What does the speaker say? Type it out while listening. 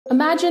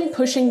Imagine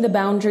pushing the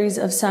boundaries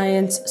of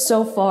science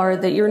so far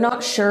that you're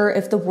not sure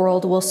if the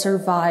world will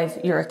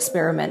survive your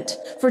experiment.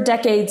 For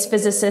decades,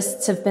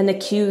 physicists have been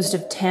accused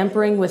of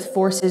tampering with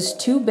forces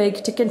too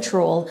big to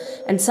control,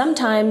 and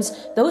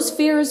sometimes those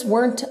fears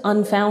weren't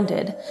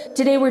unfounded.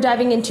 Today we're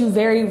diving into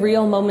very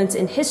real moments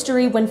in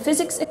history when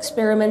physics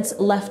experiments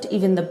left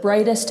even the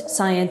brightest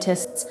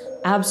scientists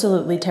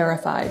absolutely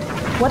terrified.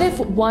 What if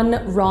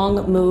one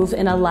wrong move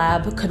in a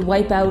lab could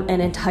wipe out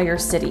an entire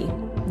city?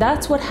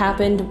 That's what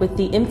happened with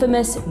the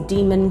infamous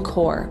Demon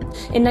Core.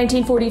 In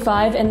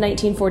 1945 and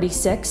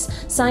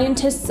 1946,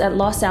 scientists at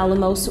Los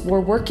Alamos were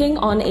working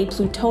on a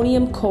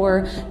plutonium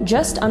core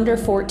just under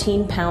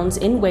 14 pounds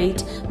in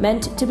weight,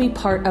 meant to be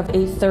part of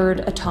a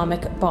third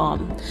atomic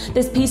bomb.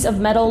 This piece of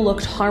metal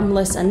looked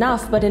harmless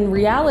enough, but in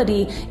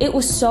reality, it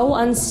was so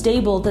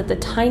unstable that the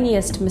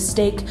tiniest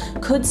mistake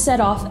could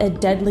set off a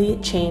deadly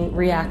chain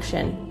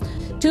reaction.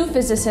 Two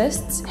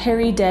physicists,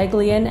 Harry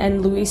Daghlian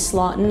and Louis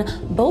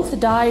Slotin, both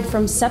died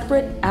from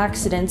separate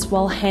accidents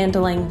while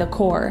handling the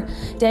core.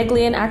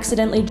 Daghlian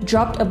accidentally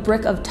dropped a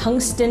brick of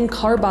tungsten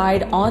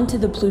carbide onto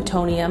the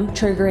plutonium,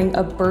 triggering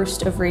a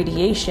burst of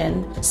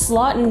radiation.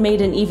 Slotin made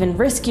an even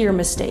riskier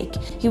mistake.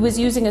 He was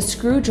using a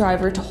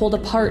screwdriver to hold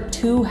apart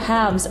two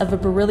halves of a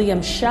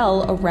beryllium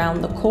shell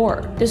around the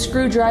core. The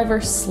screwdriver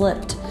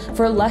slipped.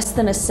 For less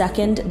than a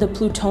second, the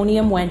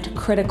plutonium went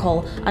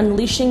critical,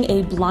 unleashing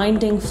a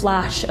blinding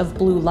flash of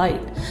blue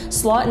light.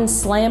 Slotin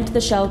slammed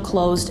the shell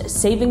closed,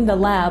 saving the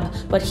lab,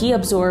 but he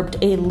absorbed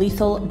a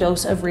lethal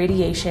dose of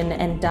radiation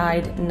and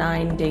died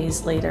 9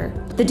 days later.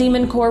 The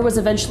Demon Core was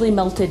eventually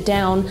melted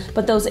down,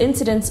 but those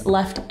incidents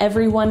left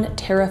everyone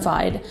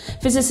terrified.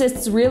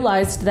 Physicists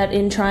realized that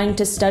in trying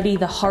to study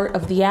the heart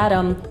of the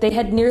atom, they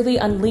had nearly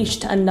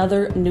unleashed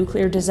another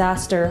nuclear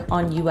disaster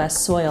on US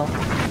soil.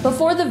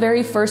 Before the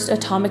very first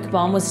atomic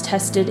bomb was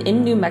tested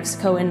in New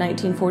Mexico in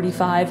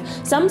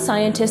 1945, some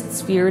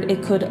scientists feared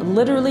it could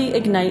literally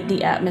ignite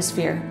the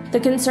atmosphere. The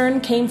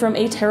concern came from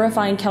a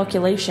terrifying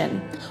calculation.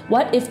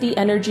 What if the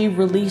energy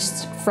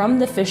released from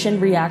the fission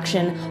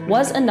reaction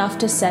was enough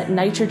to set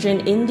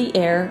nitrogen in the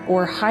air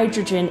or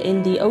hydrogen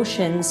in the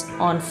oceans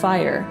on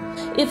fire?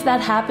 If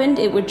that happened,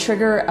 it would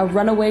trigger a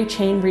runaway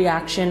chain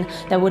reaction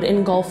that would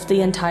engulf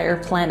the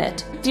entire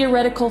planet.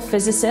 Theoretical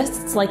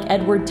physicists like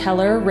Edward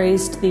Teller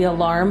raised the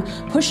alarm,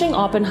 pushing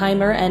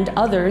Oppenheimer and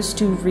others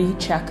to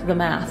recheck the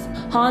math.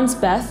 Hans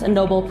Bethe, a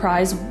Nobel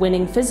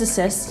Prize-winning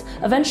physicist,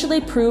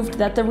 eventually proved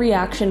that the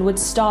reaction would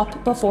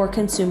stop before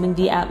consuming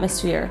the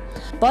atmosphere.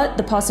 But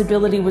the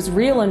possibility was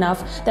real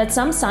enough that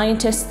some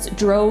scientists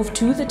drove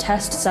to the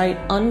test site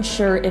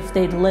unsure if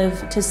they'd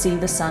live to see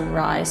the sun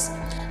rise.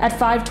 At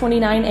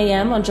 5:29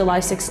 a.m. on July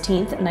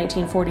 16,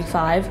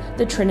 1945,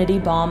 the Trinity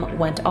bomb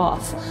went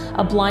off.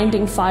 A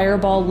blinding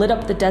fireball lit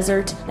up the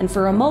desert, and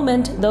for a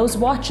moment, those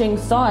watching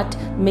thought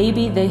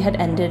maybe they had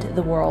ended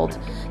the world.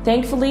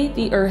 Thankfully,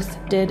 the Earth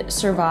did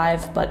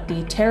survive, but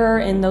the terror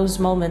in those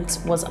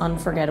moments was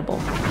unforgettable.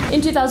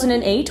 In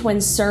 2008, when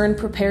CERN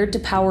prepared to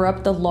power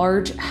up the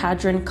Large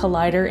Hadron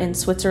Collider in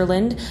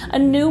Switzerland, a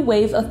new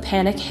wave of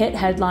panic hit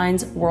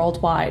headlines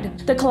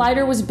worldwide. The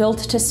collider was built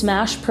to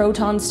smash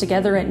protons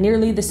together at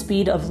nearly the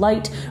speed of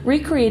light,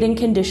 recreating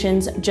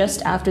conditions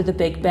just after the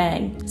Big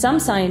Bang. Some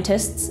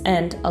scientists,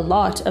 and a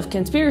lot of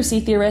conspiracy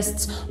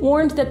theorists,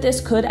 warned that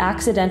this could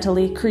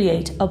accidentally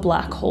create a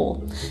black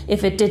hole.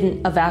 If it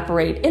didn't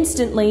evaporate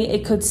instantly,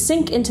 it could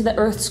sink into the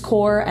Earth's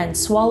core and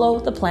swallow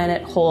the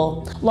planet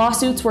whole.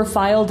 Lawsuits were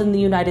filed in the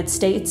United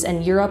States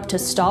and Europe to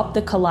stop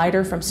the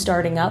collider from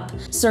starting up.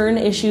 CERN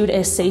issued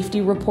a safety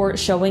report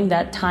showing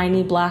that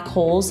tiny black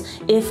holes,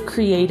 if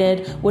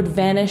created, would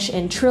vanish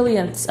in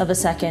trillionths of a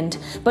second.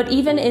 But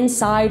even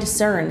inside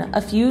CERN,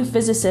 a few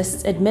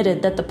physicists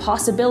admitted that the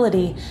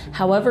possibility,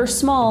 however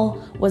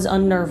small, was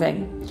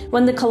unnerving.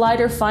 When the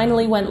collider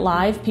finally went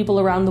live, people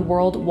around the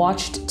world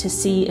watched to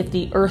see if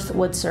the Earth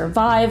would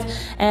survive,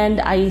 and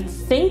I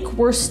think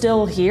we're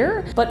still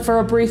here. But for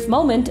a brief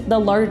moment, the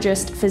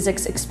largest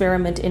physics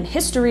experiment in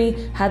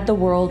history had the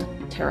world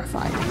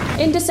terrified.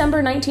 In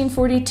December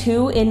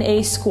 1942, in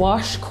a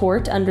squash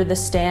court under the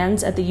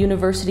stands at the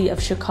University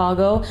of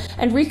Chicago,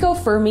 Enrico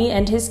Fermi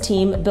and his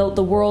team built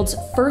the world's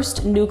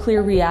first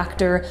nuclear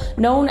reactor,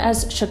 known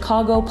as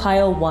Chicago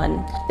Pile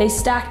 1. They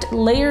stacked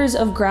layers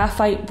of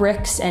graphite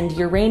bricks and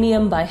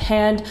uranium by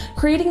hand,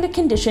 creating the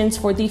conditions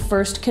for the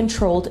first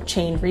controlled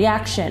chain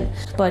reaction.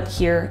 But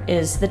here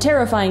is the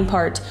terrifying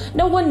part.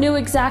 No one knew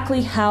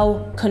exactly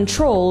how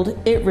controlled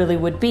it really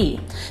would be.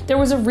 There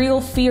was a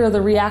real fear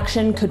the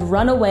reaction could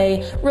run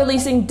away,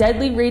 releasing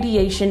deadly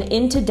radiation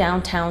into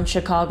downtown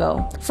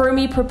Chicago.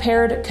 Fermi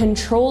prepared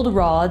controlled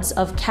rods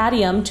of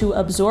cadmium to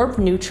absorb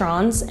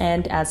neutrons,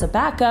 and as a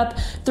backup,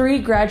 3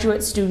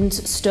 graduate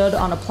students stood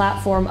on a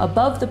platform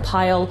above the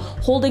pile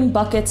holding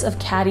buckets of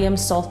cadmium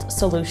salt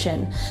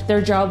solution.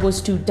 Their job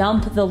was to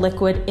dump the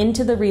liquid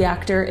into the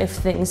reactor if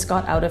things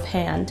got out of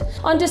hand.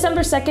 On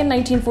December 2nd,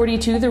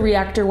 1942, the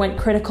reactor went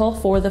critical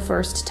for the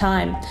first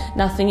time.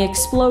 Nothing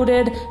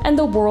exploded, and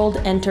the world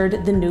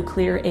entered the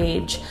nuclear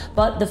age.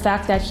 but the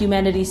fact that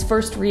humanity's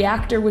first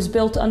reactor was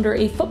built under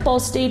a football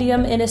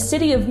stadium in a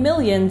city of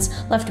millions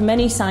left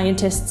many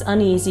scientists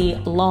uneasy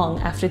long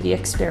after the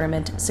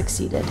experiment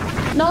succeeded.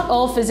 Not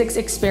all physics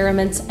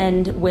experiments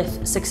end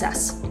with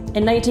success.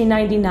 In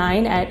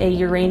 1999, at a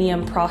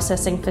uranium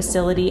processing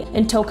facility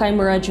in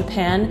Tokaimura,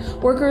 Japan,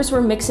 workers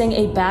were mixing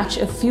a batch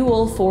of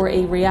fuel for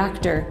a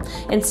reactor.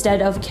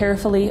 Instead of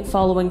carefully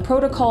following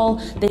protocol,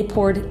 they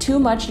poured too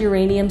much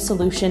uranium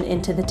solution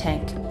into the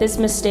tank. This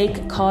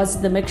mistake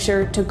caused the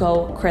mixture to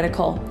go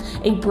critical.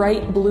 A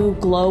bright blue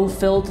glow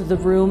filled the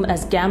room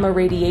as gamma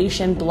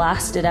radiation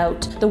blasted out.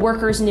 The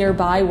workers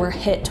nearby were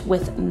hit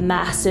with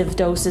massive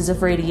doses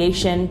of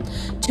radiation.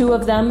 2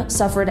 of them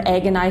suffered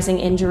agonizing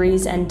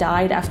injuries and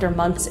died after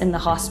months in the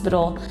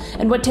hospital.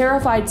 And what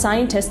terrified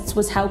scientists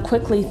was how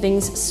quickly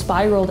things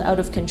spiraled out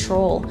of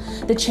control.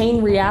 The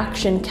chain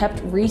reaction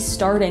kept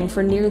restarting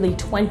for nearly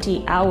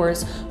 20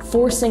 hours,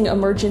 forcing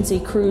emergency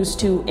crews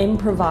to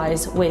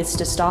improvise ways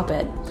to stop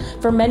it.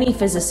 For many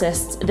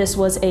physicists, this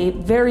was a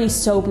very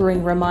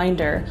sobering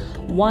reminder.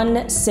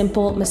 One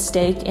simple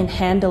mistake in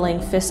handling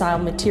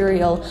fissile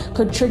material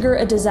could trigger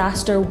a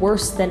disaster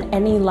worse than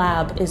any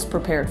lab is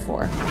prepared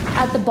for.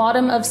 At the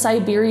bottom of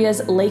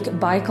Siberia's Lake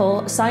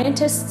Baikal,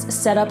 scientists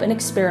set up an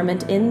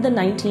experiment in the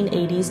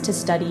 1980s to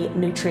study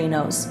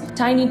neutrinos,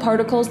 tiny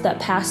particles that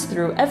pass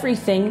through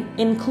everything,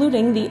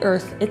 including the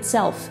Earth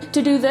itself.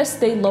 To do this,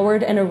 they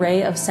lowered an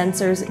array of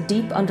sensors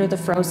deep under the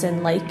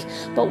frozen lake,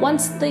 but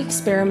once the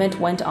experiment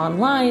went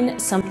online,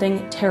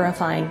 something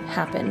terrifying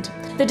happened.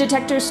 The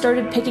detectors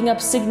started picking up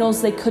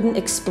signals they couldn't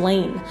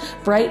explain.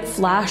 Bright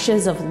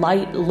flashes of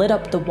light lit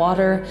up the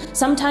water,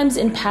 sometimes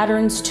in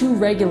patterns too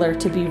regular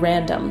to be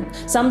random.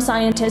 Some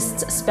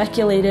scientists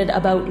speculated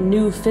about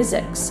new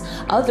physics.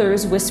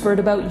 Others whispered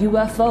about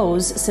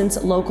UFOs,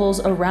 since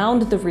locals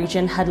around the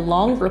region had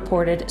long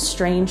reported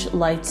strange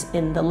lights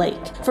in the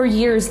lake. For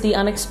years, the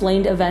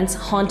unexplained events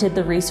haunted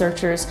the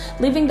researchers,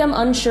 leaving them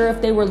unsure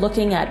if they were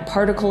looking at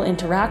particle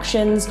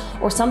interactions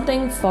or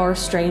something far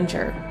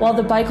stranger. While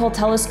the Baikal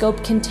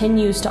telescope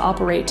continues to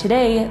operate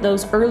today,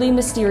 those early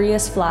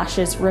mysterious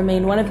flashes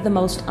remain one of the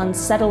most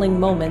unsettling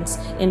moments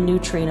in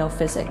neutrino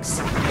physics.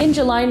 In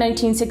July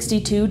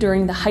 1962,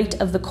 during the height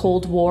of the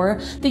Cold War,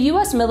 the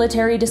US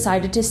military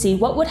decided to see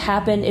what would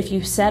happen if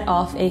you set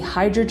off a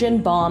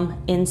hydrogen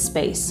bomb in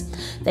space.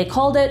 They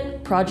called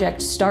it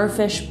Project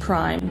Starfish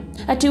Prime.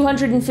 At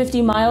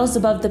 250 miles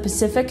above the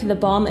Pacific, the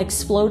bomb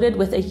exploded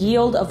with a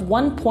yield of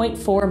 1.4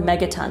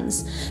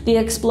 megatons. The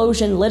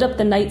explosion lit up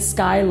the night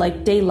sky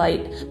like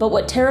daylight, but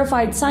what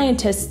terrified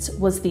scientists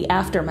was the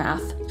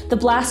aftermath. The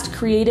blast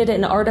created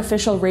an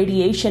artificial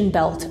radiation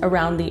belt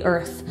around the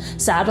Earth.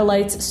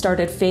 Satellites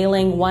started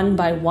failing one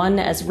by one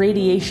as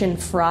radiation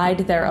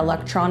fried their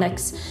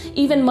electronics.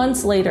 Even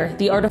months later,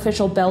 the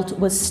artificial belt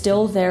was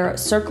still there,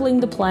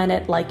 circling the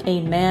planet like a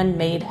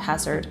man-made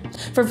hazard.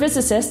 For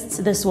physicists,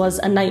 this was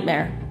a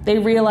nightmare. They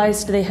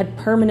realized they had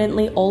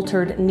permanently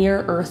altered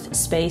near-Earth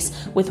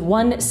space with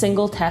one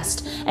single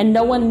test, and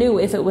no one knew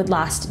if it would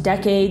last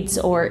decades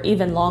or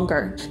even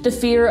longer. The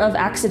fear of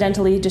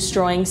accidentally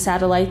destroying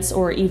satellites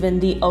or even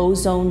the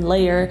ozone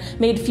layer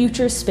made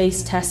future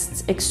space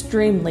tests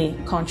extremely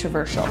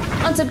controversial.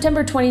 On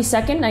September 22,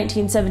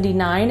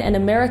 1979, an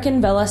American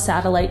Vela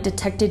satellite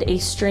detected a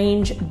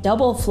strange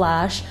double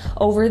flash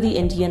over the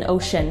Indian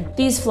Ocean.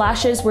 These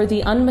flashes were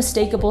the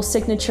unmistakable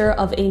signature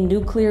of a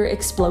nuclear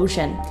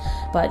explosion.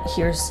 But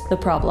here's the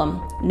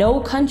problem. No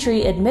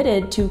country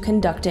admitted to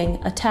conducting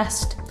a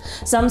test.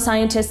 Some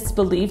scientists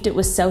believed it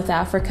was South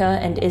Africa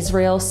and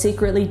Israel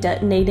secretly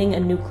detonating a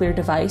nuclear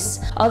device.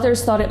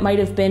 Others thought it might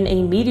have been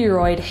a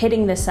meteoroid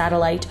hitting the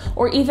satellite,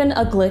 or even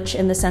a glitch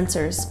in the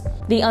sensors.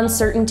 The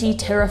uncertainty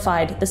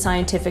terrified the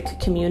scientific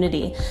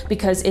community,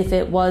 because if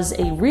it was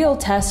a real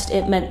test,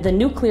 it meant the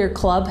nuclear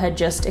club had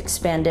just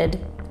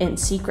expanded in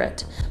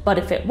secret. But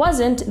if it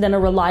wasn't, then a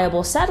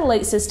reliable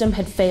satellite system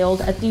had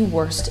failed at the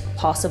worst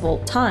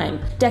possible time.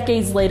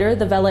 Decades later,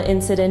 the Vela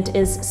incident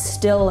is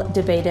still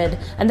debated,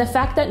 and the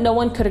fact that no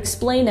one could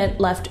explain it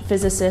left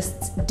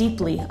physicists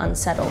deeply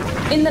unsettled.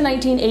 In the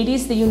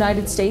 1980s, the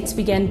United States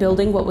began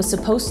building what was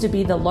supposed to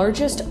be the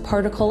largest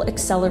particle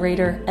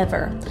accelerator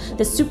ever,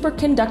 the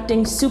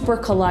Superconducting Super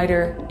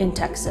Collider in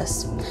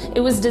Texas.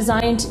 It was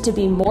designed to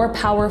be more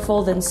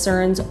powerful than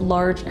CERN's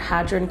Large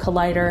Hadron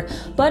Collider,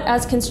 but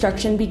as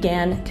construction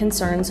began,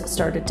 concerns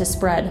started to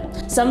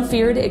spread. Some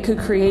feared it could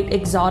create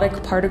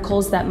exotic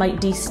particles that might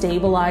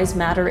destabilize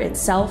matter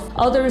itself.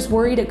 Others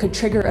worried it could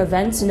trigger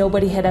events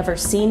nobody had ever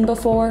seen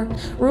before.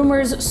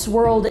 Rumors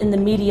swirled in the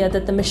media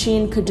that the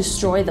machine could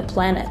destroy the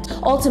planet.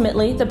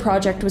 Ultimately, the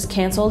project was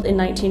canceled in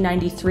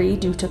 1993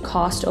 due to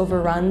cost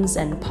overruns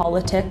and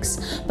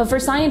politics. But for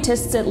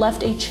scientists, it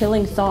left a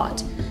chilling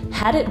thought.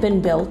 had it been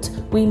built,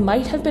 we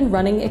might have been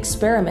running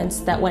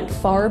experiments that went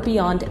far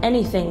beyond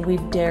anything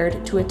we've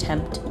dared to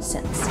attempt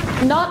since.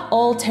 Not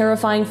all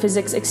terrifying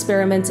physics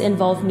experiments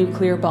involve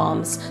nuclear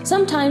bombs.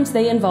 Sometimes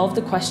they involve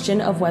the question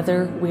of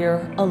whether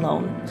we're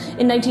alone.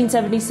 In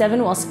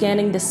 1977, while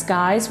scanning the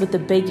skies with the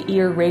Big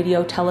Ear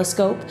radio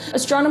telescope,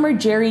 astronomer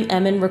Jerry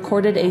Emmon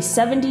recorded a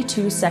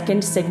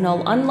 72-second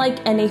signal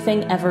unlike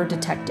anything ever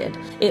detected.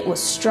 It was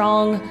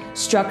strong,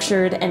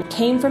 structured, and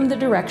came from the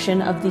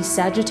direction of the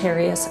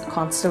Sagittarius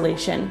constellation.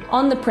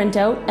 On the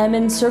printout,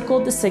 Emmon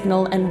circled the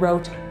signal and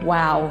wrote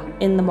 "Wow"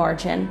 in the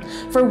margin.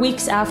 For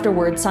weeks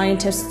afterward,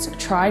 scientists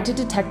tried to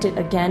detect it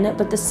again,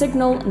 but the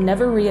signal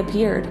never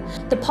reappeared.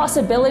 The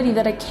possibility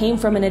that it came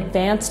from an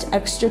advanced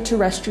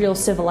extraterrestrial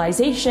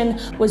civilization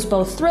was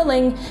both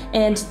thrilling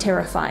and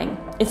terrifying.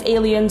 If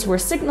aliens were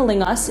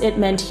signaling us, it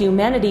meant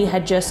humanity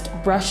had just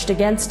brushed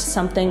against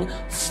something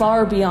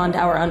far beyond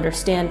our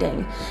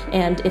understanding.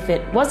 And if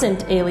it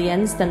wasn't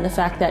aliens, then the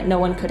fact that no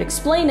one could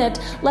explain it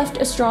left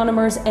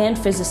astronomers and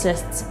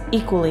physicists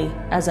equally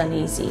as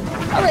uneasy.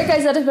 Alright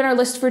guys, that has been our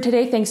list for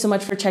today. Thanks so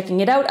much for checking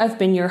it out. I've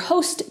been your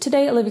host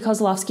today, Olivia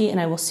Kozlowski, and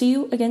I will see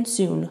you again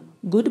soon.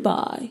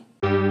 Goodbye.